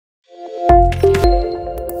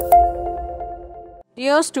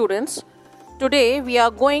Dear students, today we are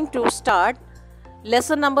going to start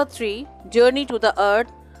lesson number 3, Journey to the Earth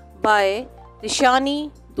by Rishani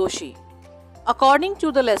Doshi. According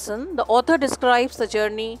to the lesson, the author describes the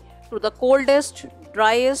journey to the coldest,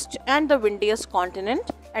 driest and the windiest continent,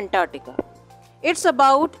 Antarctica. It's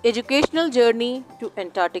about educational journey to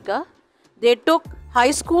Antarctica. They took high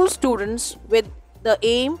school students with the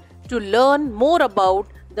aim to learn more about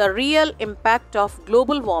the real impact of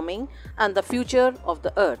global warming and the future of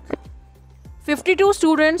the Earth. 52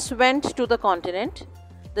 students went to the continent.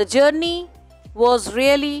 The journey was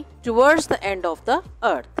really towards the end of the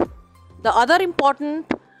Earth. The other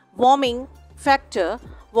important warming factor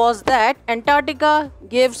was that Antarctica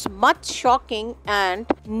gives much shocking and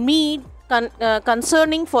need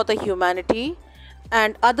concerning for the humanity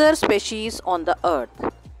and other species on the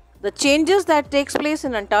Earth. The changes that takes place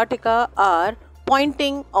in Antarctica are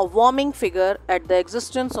pointing a warming figure at the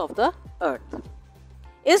existence of the Earth.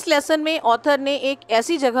 इस lesson में author ने एक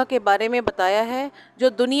ऐसी जगह के बारे में बताया है जो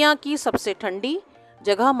दुनिया की सबसे ठंडी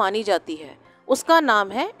जगह मानी जाती है. उसका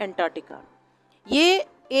नाम है एंटार्क्टिका. ये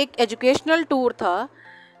एक एजुकेशनल टूर था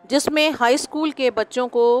जिसमें हाई स्कूल के बच्चों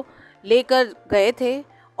को लेकर गए थे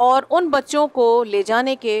और उन बच्चों को ले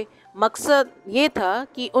जाने के मकसद ये था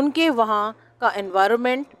कि उनके वहाँ का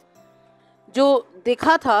एनवायरनमेंट जो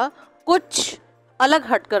दिखा था कुछ अलग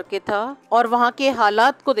हट करके था और वहाँ के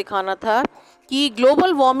हालात को दिखाना था कि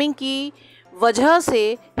ग्लोबल वार्मिंग की वजह से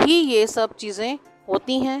ही ये सब चीज़ें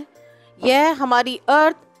होती हैं. यह हमारी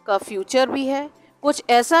अर्थ का फ्यूचर भी है. कुछ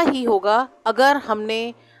ऐसा ही होगा अगर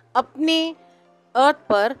हमने अपने अर्थ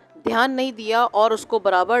पर ध्यान नहीं दिया और उसको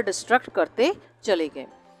बराबर डिस्ट्रक्ट करते चले गए.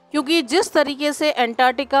 क्योंकि जिस तरीके से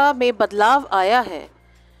एंटार्क्टिका में बदलाव आया है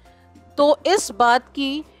तो इस बात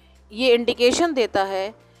की ये इंडिकेशन देता है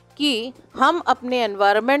कि हम अपने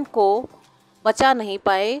एनवायरनमेंट को बचा नहीं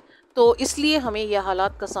पाए, तो इसलिए हमें यह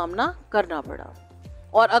हालात का सामना करना पड़ा.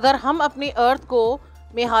 और अगर हम अपने अर्थ को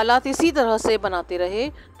में हालात इसी तरह से बनाते रहे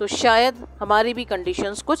तो शायद हमारी भी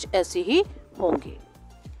कंडीशंस कुछ ऐसी ही होंगी.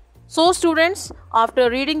 So students, after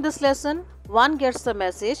reading this lesson, one gets the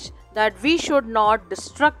message that we should not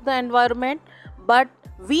destruct the environment, but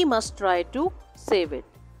we must try to save it.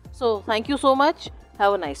 So thank you so much.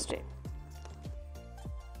 Have a nice day.